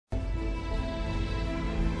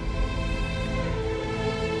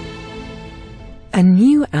A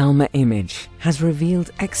new ALMA image has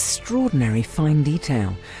revealed extraordinary fine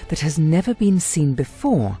detail that has never been seen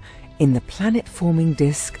before in the planet-forming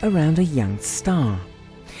disk around a young star.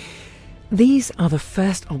 These are the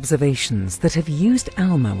first observations that have used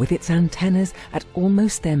ALMA with its antennas at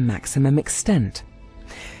almost their maximum extent.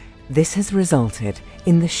 This has resulted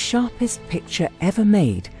in the sharpest picture ever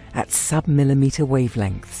made at sub-millimeter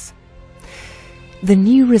wavelengths. The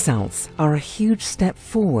new results are a huge step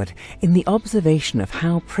forward in the observation of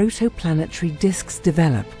how protoplanetary disks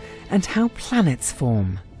develop and how planets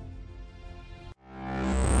form.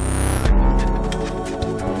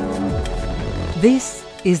 This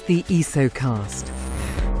is the ESOcast,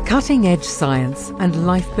 cutting-edge science and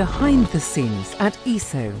life behind the scenes at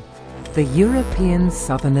ESO, the European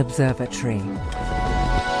Southern Observatory.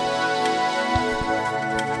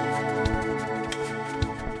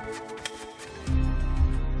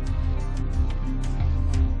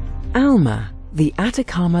 ALMA, the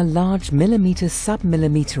Atacama Large Millimeter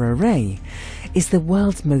Sub-Millimeter Array, is the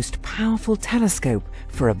world's most powerful telescope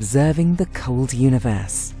for observing the cold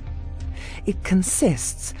universe. It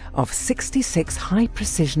consists of 66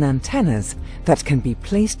 high-precision antennas that can be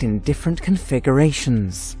placed in different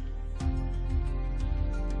configurations.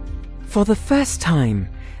 For the first time,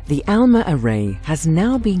 the ALMA array has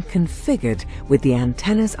now been configured with the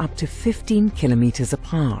antennas up to 15 kilometers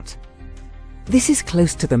apart. This is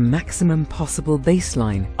close to the maximum possible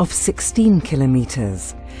baseline of 16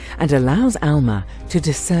 kilometers and allows ALMA to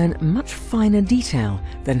discern much finer detail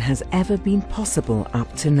than has ever been possible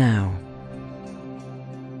up to now.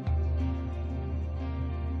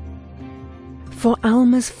 For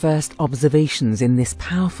ALMA's first observations in this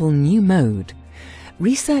powerful new mode,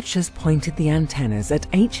 researchers pointed the antennas at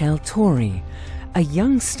HL Tauri, a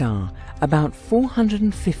young star about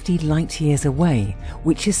 450 light-years away,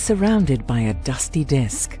 which is surrounded by a dusty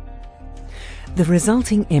disk. The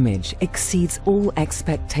resulting image exceeds all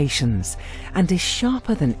expectations and is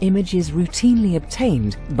sharper than images routinely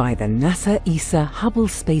obtained by the NASA ESA Hubble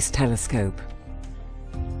Space Telescope.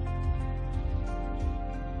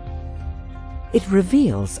 It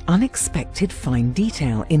reveals unexpected fine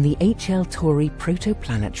detail in the HL Tauri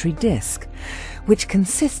protoplanetary disk, which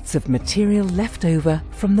consists of material left over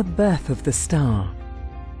from the birth of the star.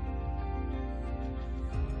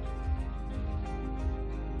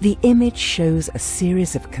 The image shows a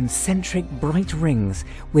series of concentric bright rings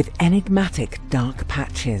with enigmatic dark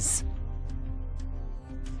patches.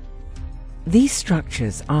 These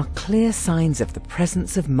structures are clear signs of the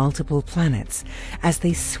presence of multiple planets as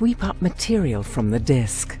they sweep up material from the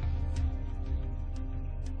disk.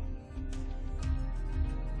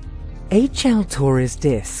 HL Tauri's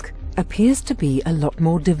disk appears to be a lot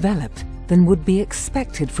more developed than would be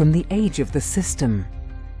expected from the age of the system.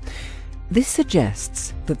 This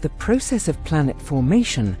suggests that the process of planet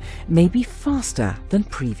formation may be faster than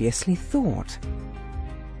previously thought.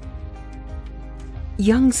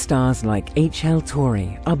 Young stars like HL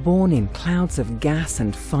Tauri are born in clouds of gas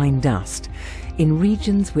and fine dust, in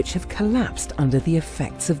regions which have collapsed under the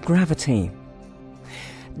effects of gravity.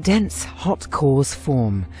 Dense hot cores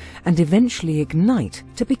form and eventually ignite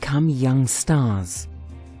to become young stars.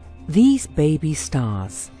 These baby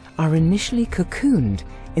stars are initially cocooned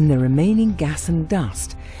in the remaining gas and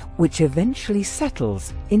dust, which eventually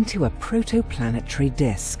settles into a protoplanetary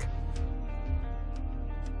disk.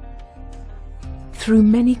 Through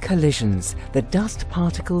many collisions, the dust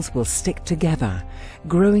particles will stick together,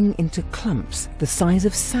 growing into clumps the size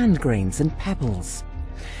of sand grains and pebbles.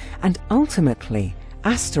 And ultimately,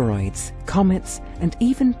 asteroids, comets, and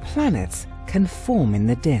even planets can form in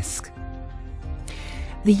the disk.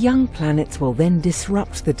 The young planets will then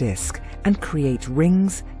disrupt the disk and create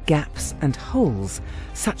rings, gaps, and holes,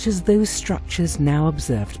 such as those structures now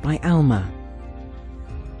observed by ALMA.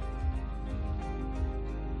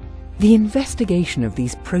 The investigation of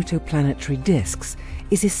these protoplanetary disks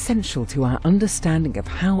is essential to our understanding of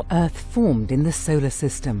how Earth formed in the solar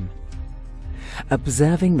system.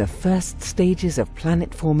 Observing the first stages of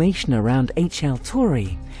planet formation around HL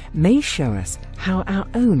Tauri may show us how our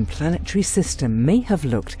own planetary system may have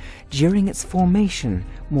looked during its formation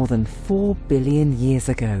more than 4 billion years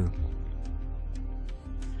ago.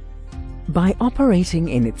 By operating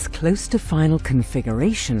in its close to final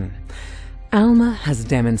configuration, ALMA has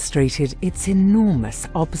demonstrated its enormous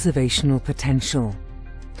observational potential.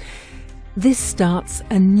 This starts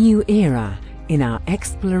a new era in our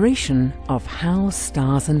exploration of how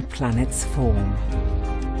stars and planets form.